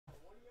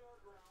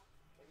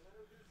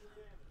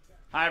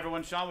Hi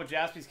everyone, Sean with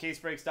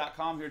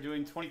JaspysCaseBreaks.com here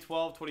doing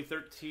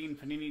 2012-2013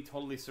 Panini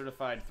Totally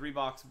Certified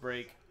 3-box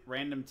break,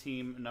 random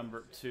team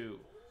number 2.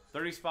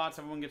 30 spots,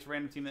 everyone gets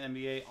random team in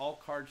the NBA. All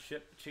cards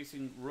shipped,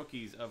 chasing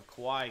rookies of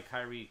Kawhi,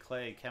 Kyrie,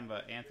 Clay,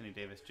 Kemba, Anthony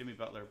Davis, Jimmy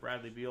Butler,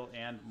 Bradley Beal,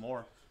 and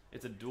more.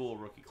 It's a dual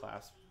rookie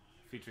class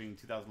featuring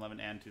 2011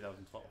 and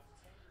 2012.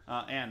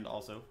 And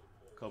also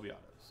Kobe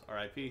Autos,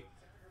 RIP.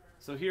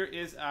 So here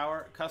is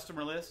our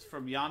customer list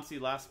from Yancey,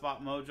 Last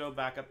Spot Mojo,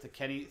 back up to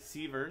Kenny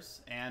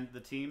Sievers, and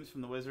the teams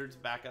from the Wizards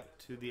back up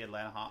to the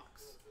Atlanta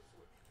Hawks.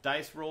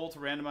 Dice roll to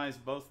randomize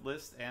both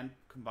lists and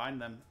combine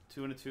them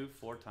 2 and a 2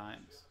 4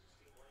 times.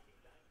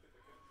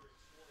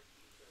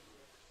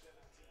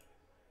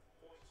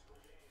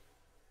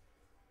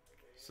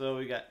 So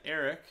we got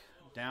Eric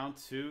down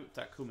to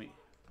Takumi.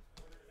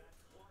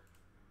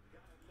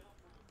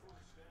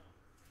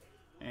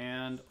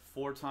 And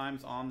 4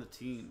 times on the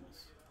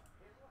teams.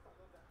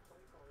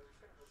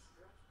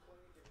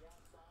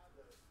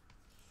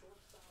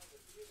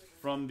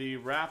 From the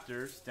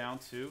Raptors down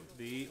to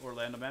the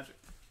Orlando Magic.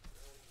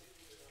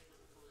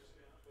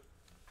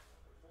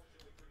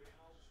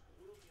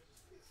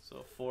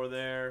 So 4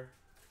 there,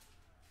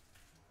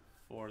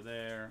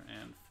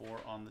 and 4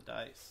 on the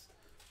dice.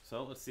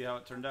 So let's see how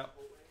it turned out.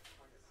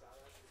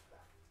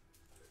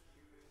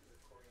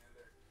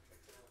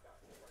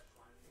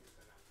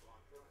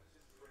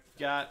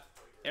 Got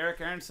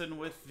Eric Aronson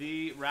with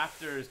the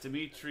Raptors,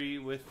 Dimitri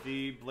with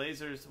the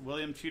Blazers,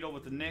 William Cheadle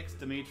with the Knicks,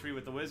 Dimitri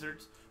with the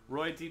Wizards,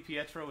 Roy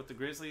DiPietro with the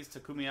Grizzlies,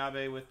 Takumi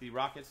Abe with the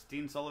Rockets,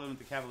 Dean Sullivan with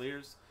the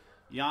Cavaliers,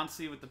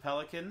 Yancey with the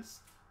Pelicans,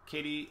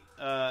 Katie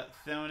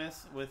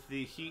Theonis with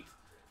the Heat,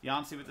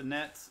 Yancey with the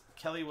Nets,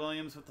 Kelly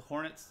Williams with the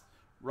Hornets,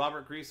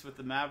 Robert Grease with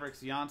the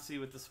Mavericks, Yancey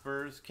with the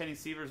Spurs, Kenny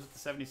Sievers with the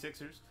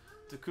 76ers,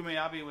 Takumi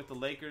Abe with the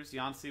Lakers,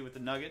 Yancey with the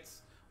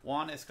Nuggets,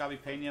 Juan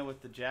Escabipena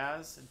with the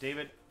Jazz,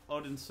 David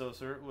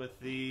Odensosser with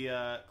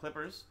the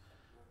Clippers,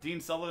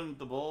 Dean Sullivan with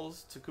the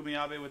Bulls, Takumi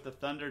Abe with the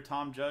Thunder,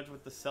 Tom Judge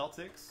with the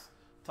Celtics,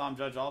 Tom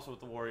Judge also with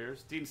the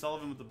Warriors, Dean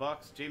Sullivan with the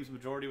Bucks, James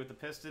Majority with the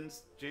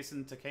Pistons,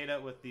 Jason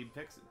Takeda with the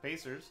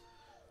Pacers,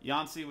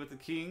 Yancey with the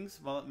Kings,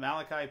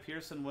 Malachi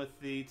Pearson with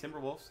the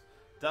Timberwolves,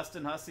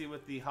 Dustin Hussey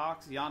with the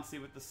Hawks, Yancey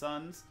with the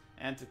Suns,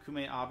 and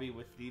Takumi Abe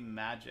with the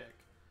Magic.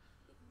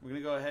 We're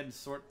going to go ahead and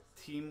sort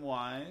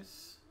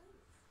team-wise.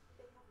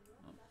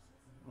 Oh,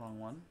 wrong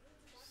one.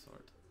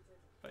 Sort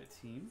by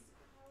team.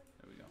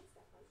 There we go.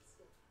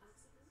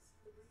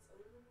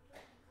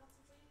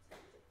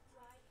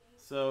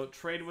 So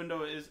trade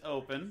window is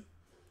open.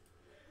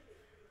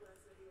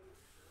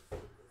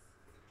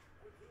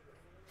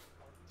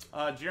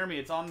 Jeremy,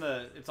 it's on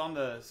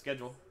the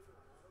schedule.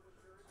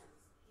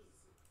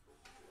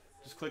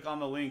 Just click on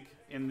the link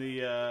in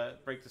the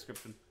break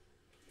description.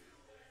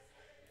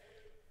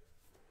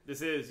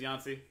 This is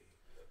Yancey.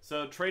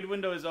 So trade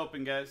window is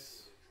open,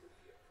 guys.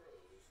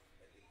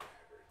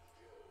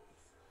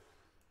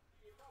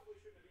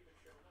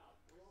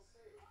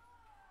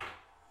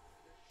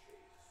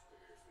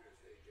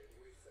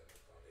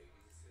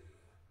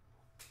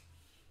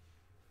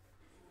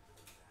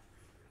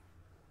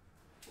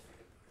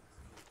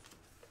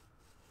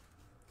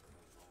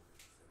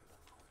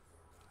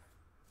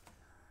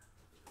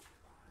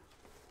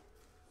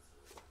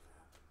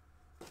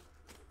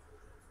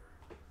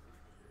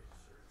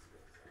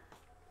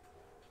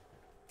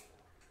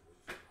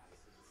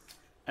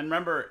 And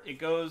remember, it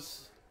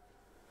goes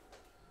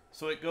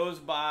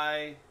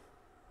by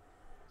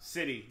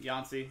city,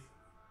 Yancey.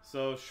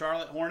 So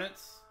Charlotte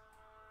Hornets,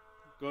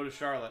 go to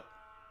Charlotte.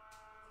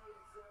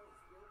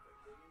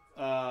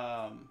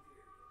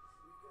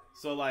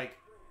 So like,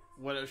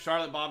 what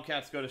Charlotte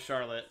Bobcats go to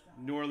Charlotte.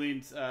 New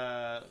Orleans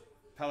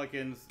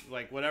Pelicans,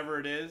 like whatever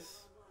it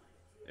is.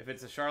 If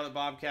it's a Charlotte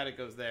Bobcat, it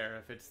goes there.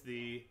 If it's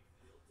the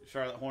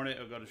Charlotte Hornet,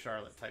 it'll go to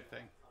Charlotte type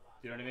thing.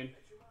 You know what I mean?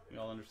 We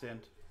all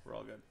understand? We're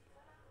all good.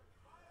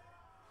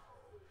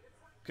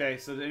 Okay,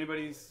 so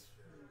anybody's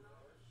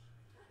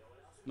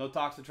no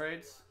talks of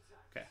trades?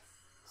 Okay.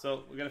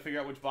 So we got to figure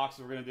out which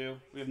boxes we're going to do.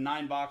 We have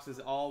 9 boxes,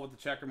 all with the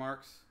checker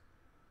marks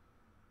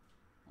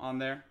on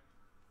there.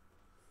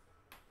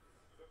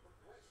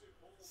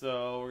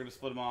 So we're going to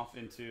split them off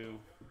into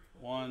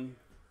 1,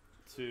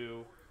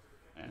 2,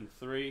 and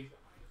 3.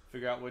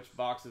 Figure out which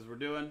boxes we're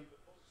doing.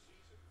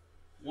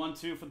 1,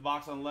 2 for the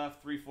box on the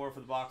left, 3, 4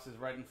 for the boxes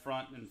right in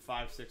front, and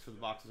 5, 6 for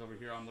the boxes over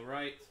here on the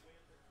right.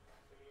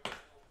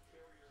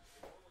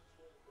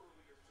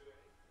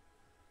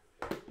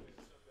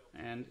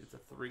 And it's a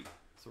 3.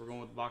 So we're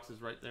going with the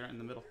boxes right there in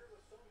the middle.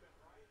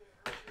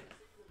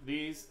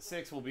 These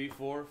 6 will be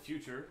for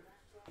future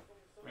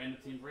random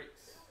team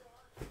breaks.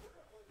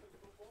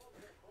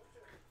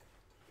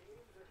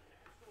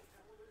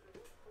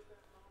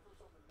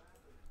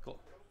 Cool.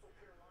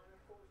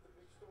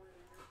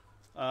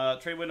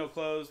 Trade window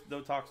closed.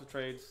 No talks of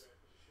trades.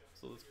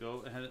 So let's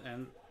go ahead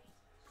and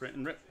print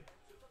and rip.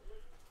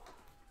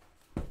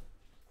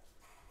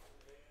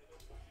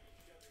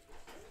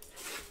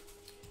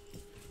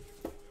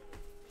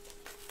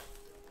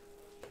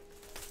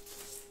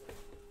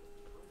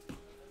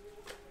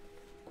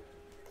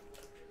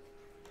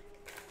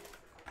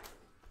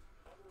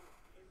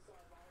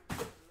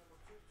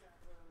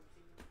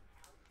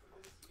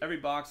 Every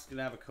box is going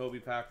to have a Kobe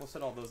pack. We'll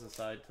set all those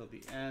aside till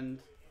the end.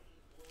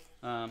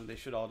 They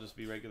should all just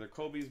be regular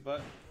Kobe's,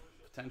 but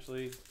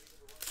potentially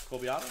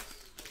Kobe autos.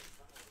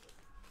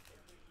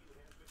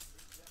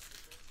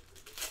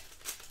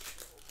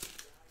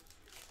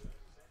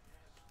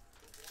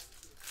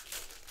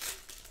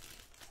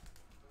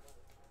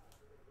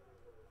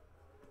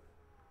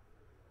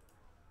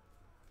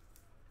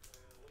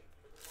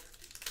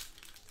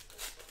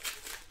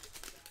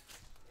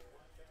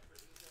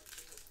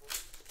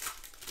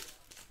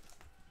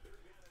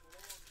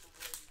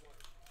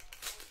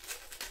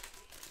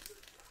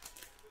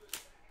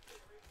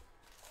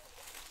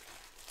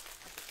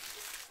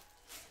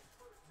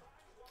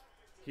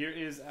 Here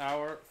is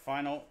our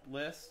final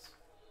list.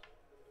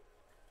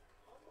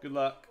 Good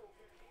luck.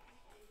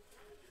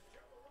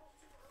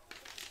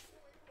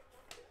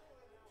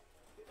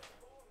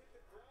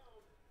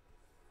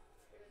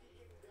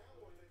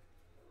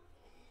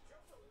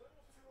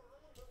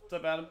 What's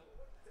up, Adam?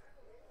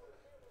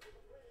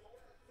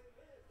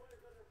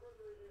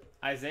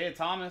 Isaiah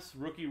Thomas,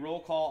 rookie roll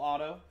call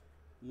auto.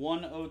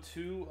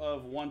 102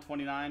 of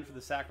 129 for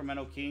the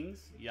Sacramento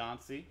Kings.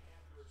 Yancey.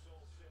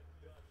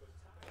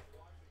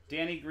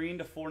 Danny Green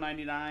to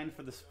 499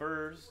 for the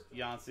Spurs.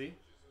 Yancey.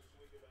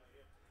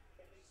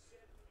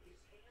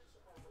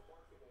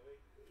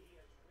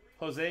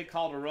 Jose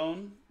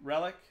Calderon,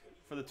 relic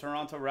for the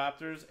Toronto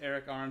Raptors.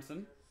 Eric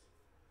Aronson.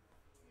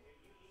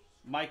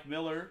 Mike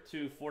Miller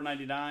to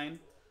 499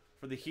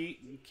 for the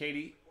Heat.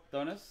 Katie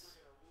Thonis.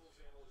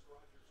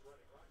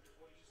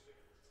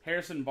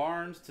 Harrison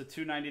Barnes to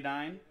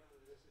 299.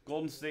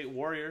 Golden State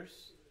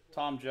Warriors.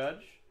 Tom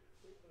Judge.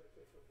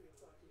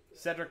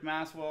 Cedric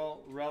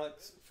Maxwell,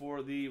 relics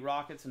for the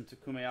Rockets and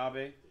Takumi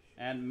Abe.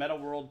 And Meta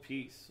World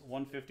Peace,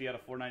 150 out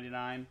of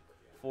 499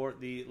 for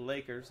the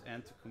Lakers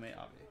and Takumi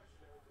Abe.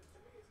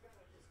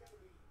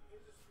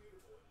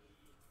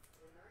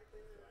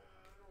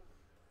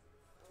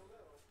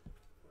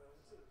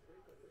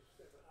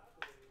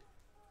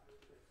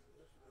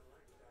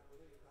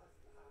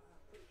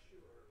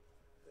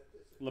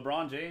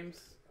 LeBron James,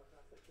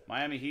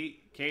 Miami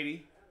Heat,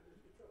 Katie.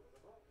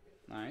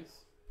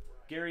 Nice.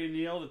 Gary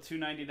Neal to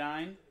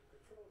 299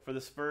 for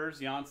the Spurs,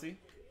 Yancey.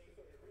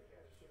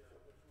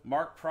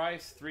 Mark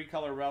Price,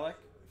 3-color relic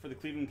for the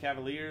Cleveland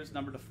Cavaliers,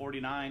 number to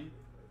 49,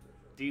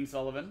 Dean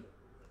Sullivan.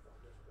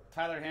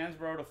 Tyler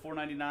Hansbrough to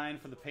 499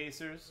 for the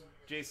Pacers,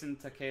 Jason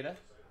Takeda.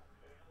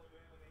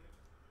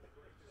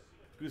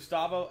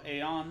 Gustavo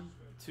Ayon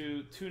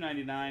to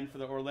 299 for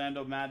the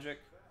Orlando Magic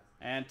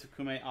and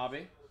Takumi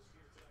Abe.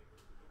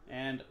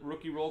 And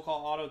rookie roll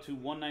call auto to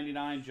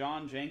 199,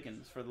 John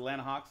Jenkins for the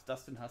Atlanta Hawks,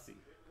 Dustin Hussey.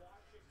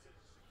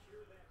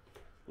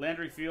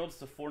 Landry Fields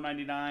to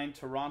 499,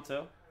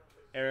 Toronto,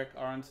 Eric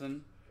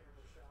Aronson.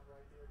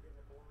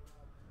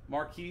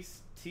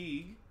 Marquise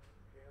Teague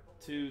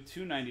to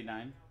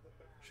 299,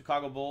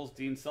 Chicago Bulls,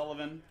 Dean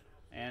Sullivan.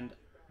 And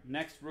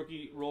next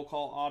rookie roll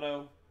call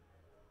auto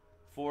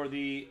for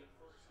the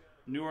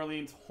New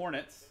Orleans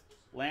Hornets,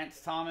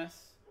 Lance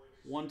Thomas,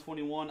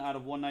 121 out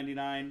of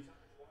 199.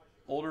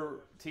 Older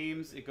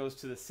teams, it goes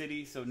to the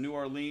city, so New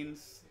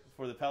Orleans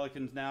for the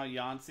Pelicans now,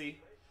 Yancey.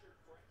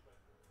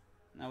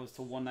 That was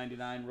to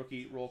 199,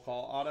 rookie roll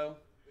call auto.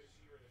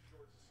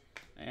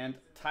 And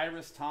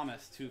Tyrus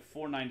Thomas to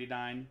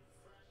 499.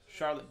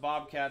 Charlotte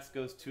Bobcats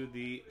goes to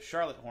the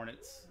Charlotte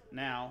Hornets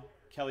now,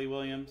 Kelly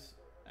Williams,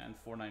 and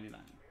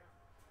 499.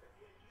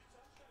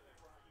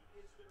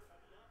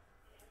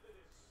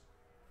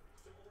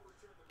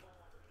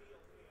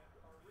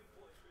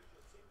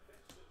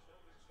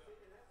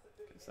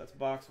 Okay, so that's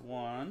box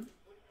one.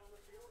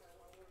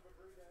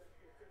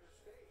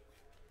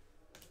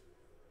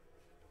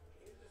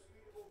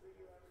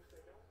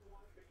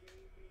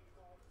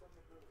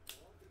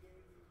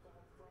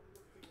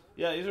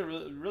 Yeah, these are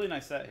really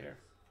nice set here.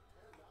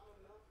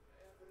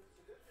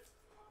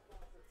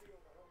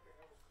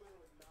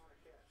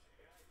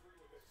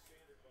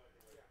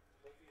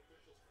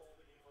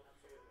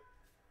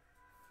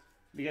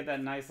 You get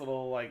that nice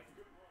little like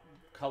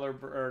color,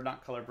 or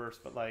not color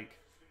burst, but like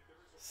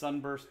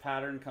sunburst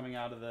pattern coming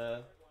out of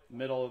the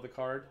middle of the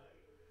card,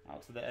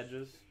 out to the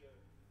edges.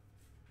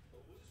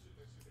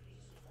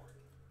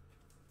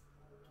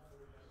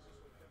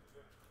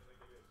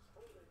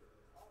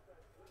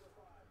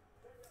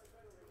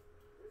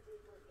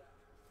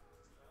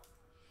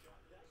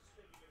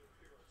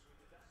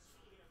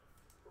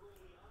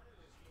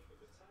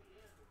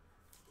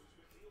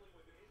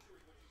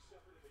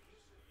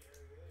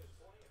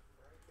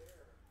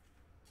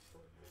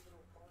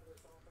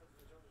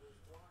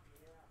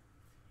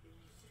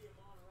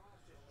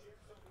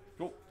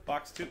 Cool.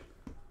 Box two.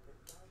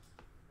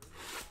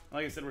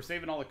 Like I said, we're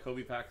saving all the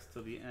Kobe packs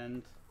till the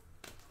end.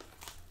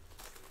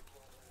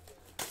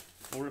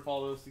 We'll rip all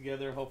those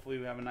together. Hopefully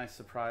we have a nice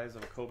surprise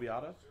of a Kobe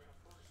auto.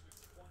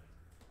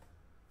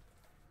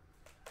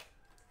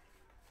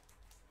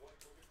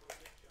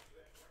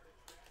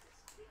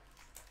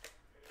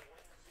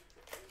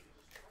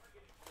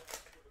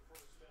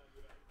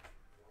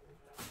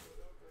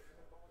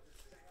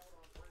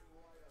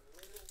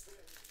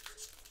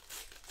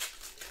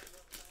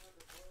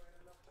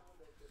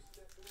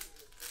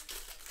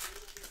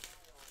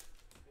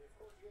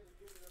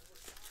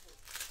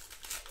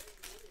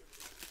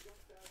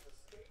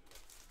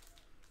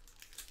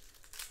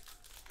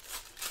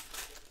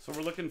 So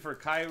we're looking for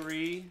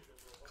Kyrie,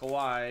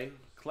 Kawhi,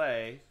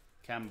 Clay,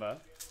 Kemba,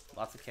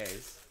 lots of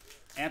Ks,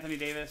 Anthony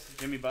Davis,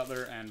 Jimmy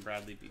Butler, and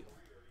Bradley Beal.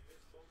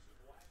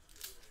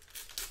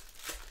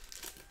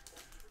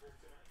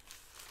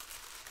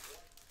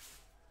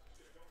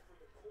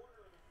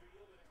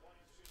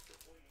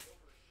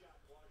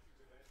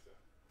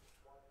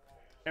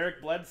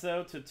 Eric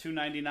Bledsoe to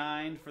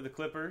 299 for the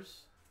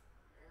Clippers.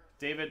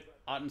 David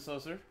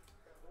Ottensoser.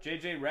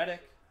 JJ Redick,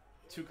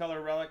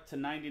 2-color relic to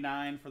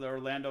 99 for the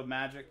Orlando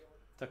Magic.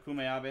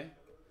 Takumi Abe.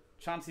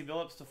 Chauncey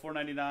Billups to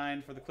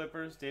 499 for the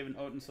Clippers. David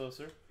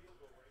Ottensoser.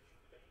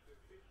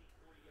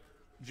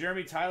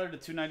 Jeremy Tyler to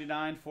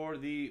 299 for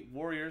the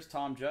Warriors.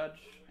 Tom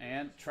Judge.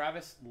 And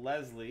Travis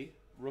Leslie,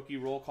 rookie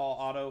roll call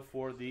auto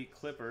for the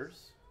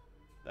Clippers.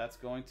 That's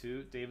going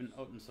to David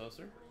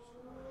Ottensoser.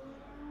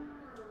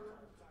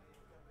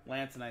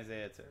 Lance and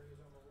Isaiah too.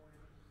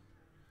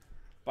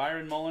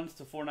 Byron Mullins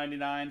to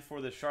 499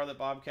 for the Charlotte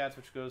Bobcats,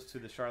 which goes to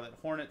the Charlotte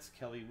Hornets.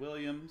 Kelly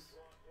Williams.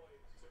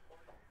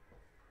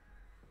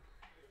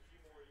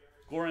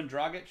 Goran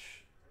Dragic,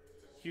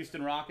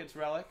 Houston Rockets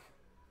relic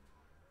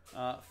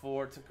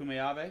for Takumi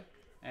Abe.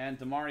 And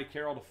Damari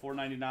Carroll to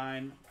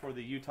 499 for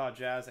the Utah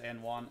Jazz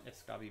and Juan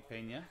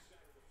Escabipena.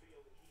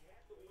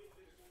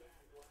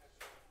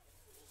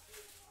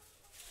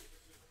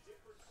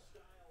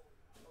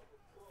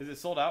 Is it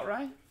sold out,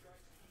 Ryan?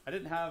 I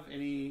didn't have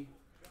any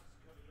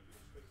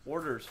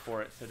orders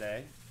for it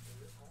today.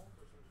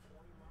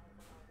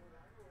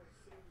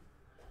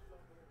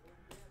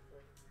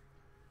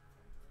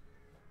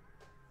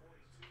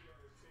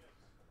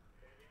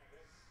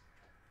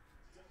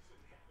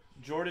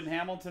 Jordan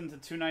Hamilton to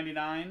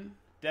 299.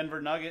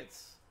 Denver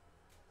Nuggets.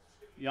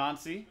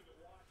 Yancey.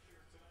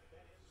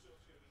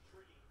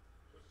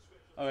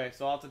 Okay,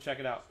 so I'll have to check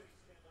it out.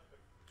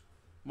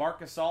 Marc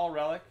Gasol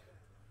relic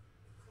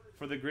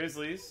for the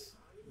Grizzlies.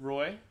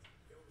 Roy.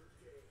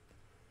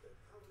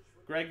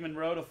 Greg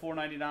Monroe to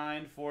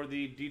 499 for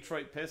the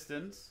Detroit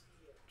Pistons.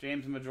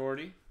 James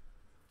Majority.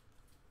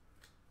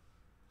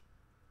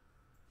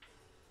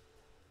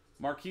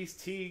 Marquise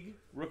Teague,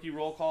 rookie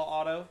roll call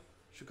auto.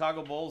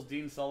 Chicago Bulls,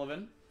 Dean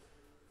Sullivan.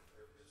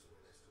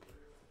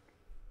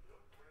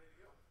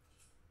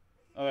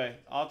 Okay,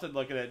 I'll have to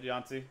look at it,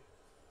 Yancey.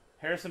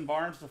 Harrison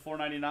Barnes to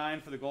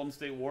 499 for the Golden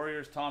State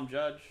Warriors. Tom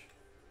Judge.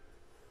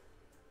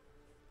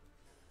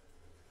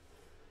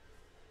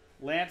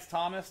 Lance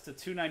Thomas to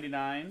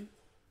 299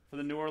 for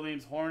the New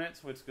Orleans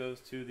Hornets, which goes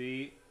to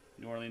the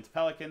New Orleans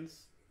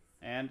Pelicans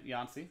and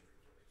Yancey.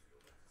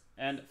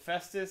 And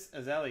Festus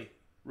Ezeli,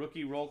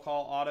 rookie roll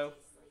call auto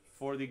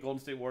for the Golden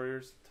State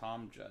Warriors.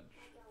 Tom Judge.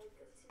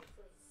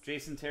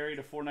 Jason Terry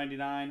to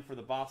 499 for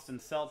the Boston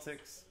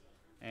Celtics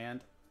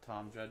and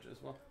Tom Judge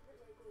as well.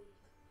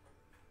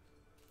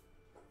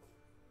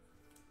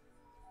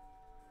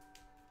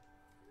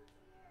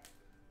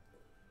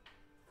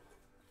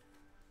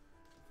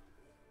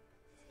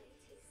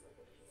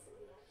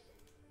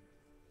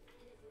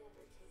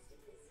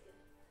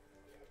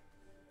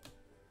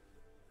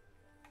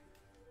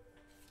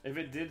 If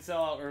it did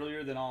sell out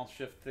earlier, then I'll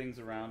shift things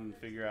around and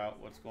figure out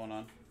what's going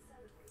on.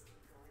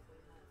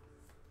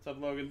 What's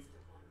up, Logan?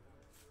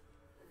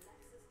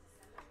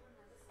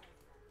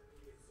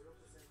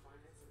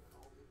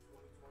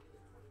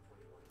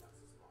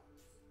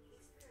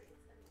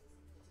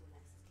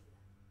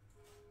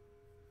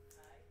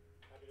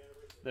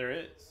 There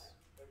is.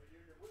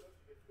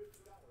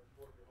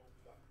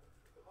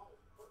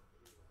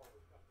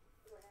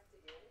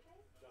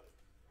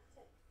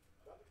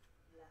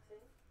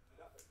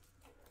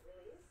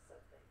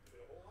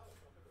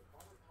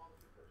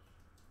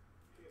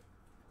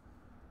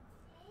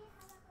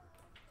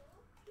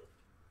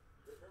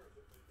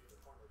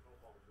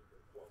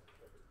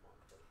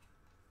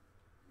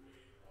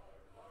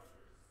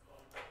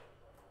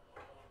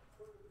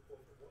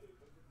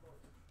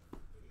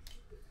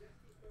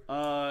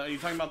 Are you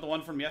talking about the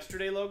one from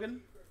yesterday,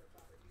 Logan?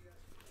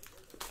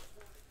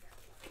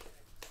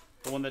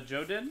 The one that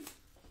Joe did?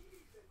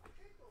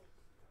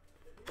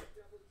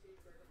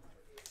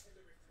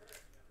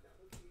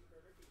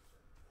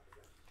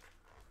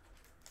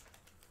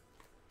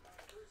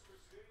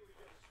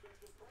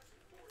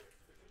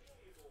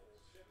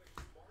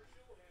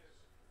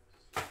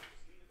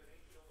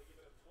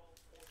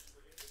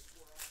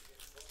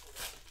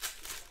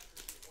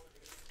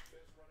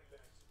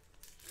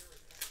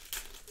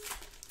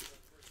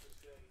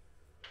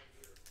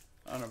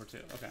 Oh, number 2.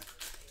 Okay.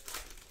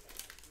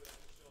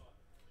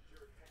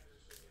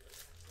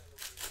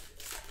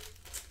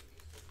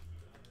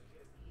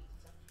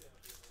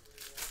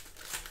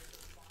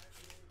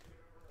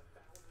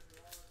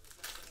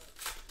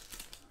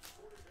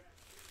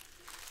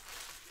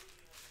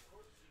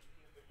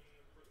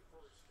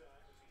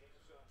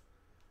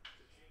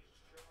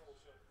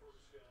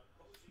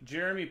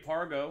 Jeremy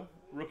Pargo,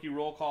 rookie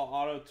roll call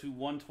auto to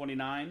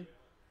 129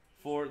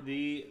 for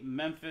the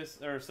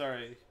Memphis, or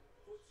sorry,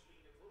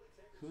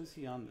 who is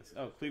he on this?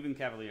 Oh, Cleveland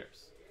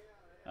Cavaliers.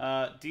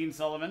 Dean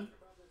Sullivan.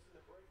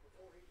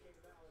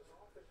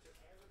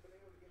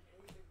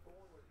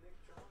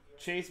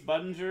 Chase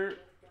Budinger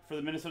for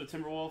the Minnesota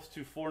Timberwolves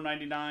to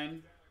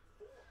 499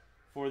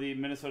 for the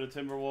Minnesota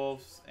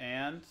Timberwolves,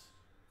 and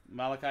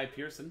Malachi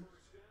Pearson.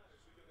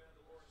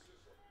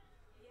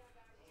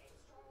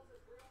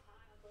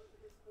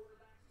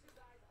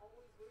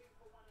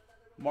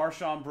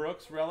 Marshawn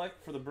Brooks relic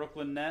for the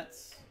Brooklyn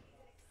Nets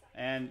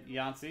and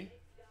Yancey.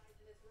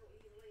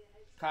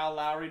 Kyle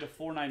Lowry to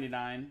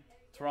 499.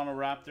 Toronto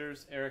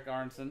Raptors, Eric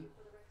Arnson.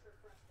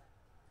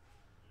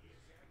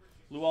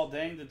 Luol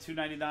Deng to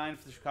 299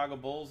 for the Chicago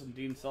Bulls and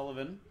Dean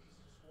Sullivan.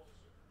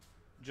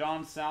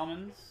 John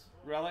Salmons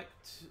relic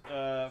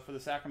for the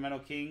Sacramento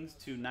Kings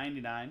to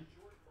 99,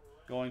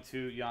 going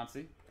to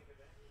Yancey.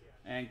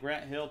 And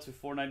Grant Hill to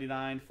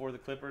 499 for the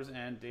Clippers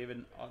and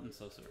David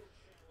Ottensoser.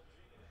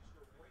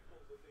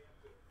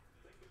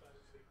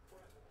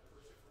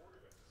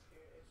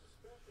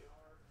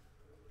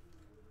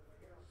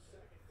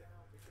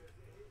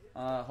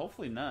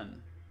 Hopefully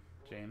none,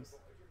 James.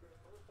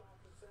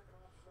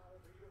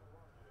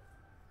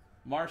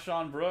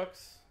 Marshawn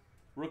Brooks,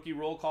 rookie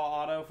roll call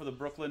auto for the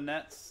Brooklyn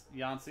Nets,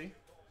 Yancey.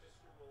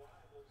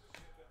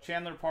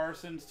 Chandler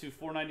Parsons to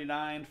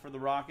 499 for the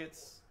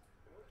Rockets,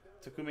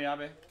 Takumi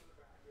Abe.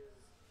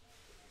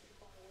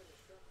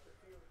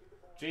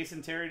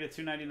 Jason Terry to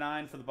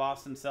 299 for the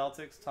Boston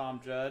Celtics, Tom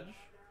Judge.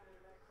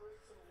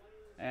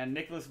 And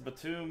Nicholas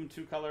Batum,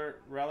 two-color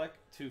relic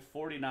to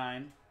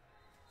 49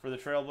 for the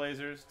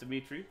Trailblazers,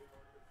 Dimitri.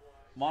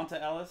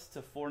 Monta Ellis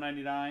to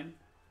 499,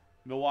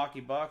 Milwaukee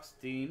Bucks,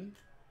 Dean.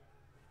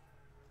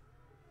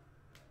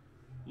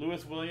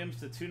 Lewis Williams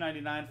to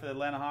 299 for the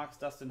Atlanta Hawks,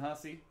 Dustin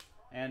Hussey.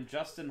 And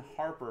Justin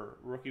Harper,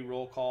 rookie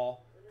roll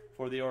call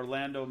for the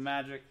Orlando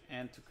Magic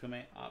and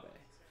Takumi Abe.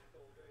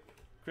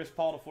 Chris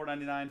Paul to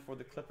 499 for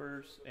the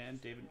Clippers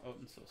and David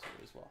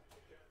Ottensoser as well.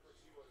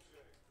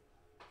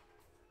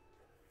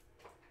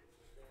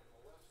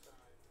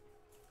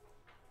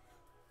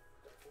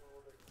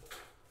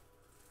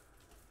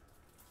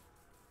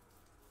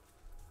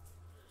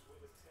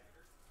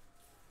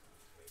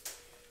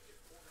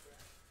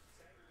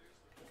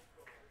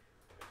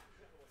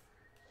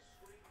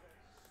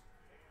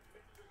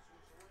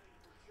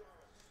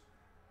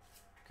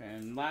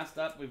 And last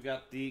up, we've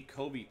got the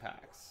Kobe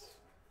packs.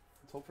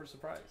 Let's hope for a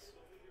surprise.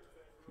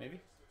 Maybe?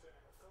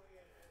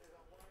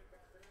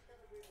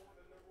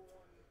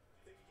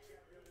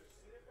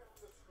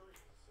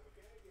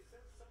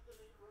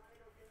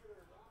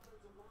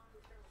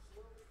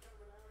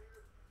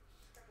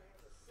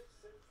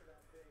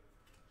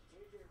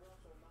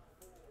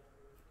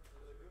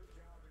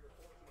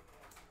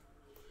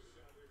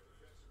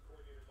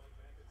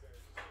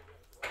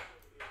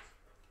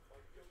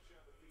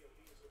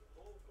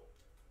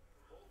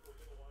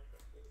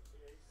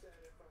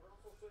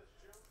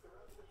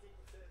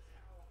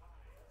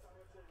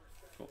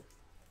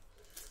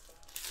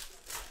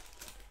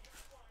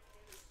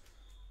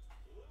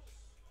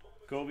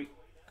 Kobe,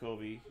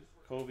 Kobe,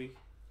 Kobe,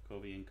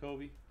 Kobe, and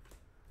Kobe.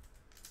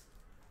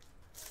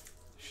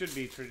 Should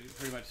be pretty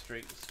much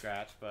straight to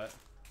scratch, but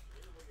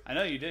I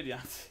know you did,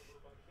 Yancey.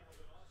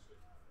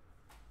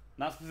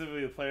 Not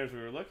specifically the players we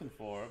were looking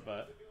for,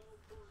 but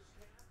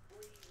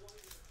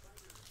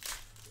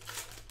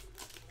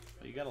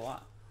you got a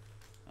lot.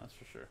 That's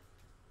for sure.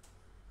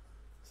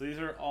 So these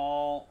are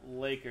all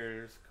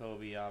Lakers,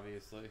 Kobe,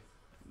 obviously.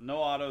 No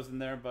autos in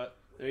there, but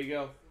there you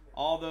go.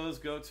 All those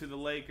go to the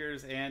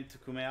Lakers and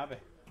Takumi Abe.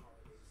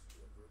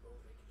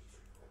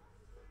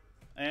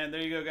 And there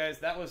you go, guys.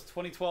 That was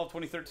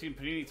 2012-2013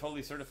 Panini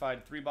Totally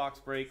Certified 3-box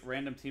break,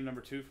 random team number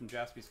 2 from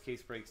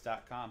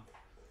JaspysCaseBreaks.com.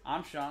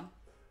 I'm Sean,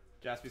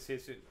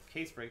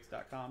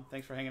 JaspysCaseBreaks.com.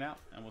 Thanks for hanging out,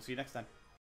 and we'll see you next time.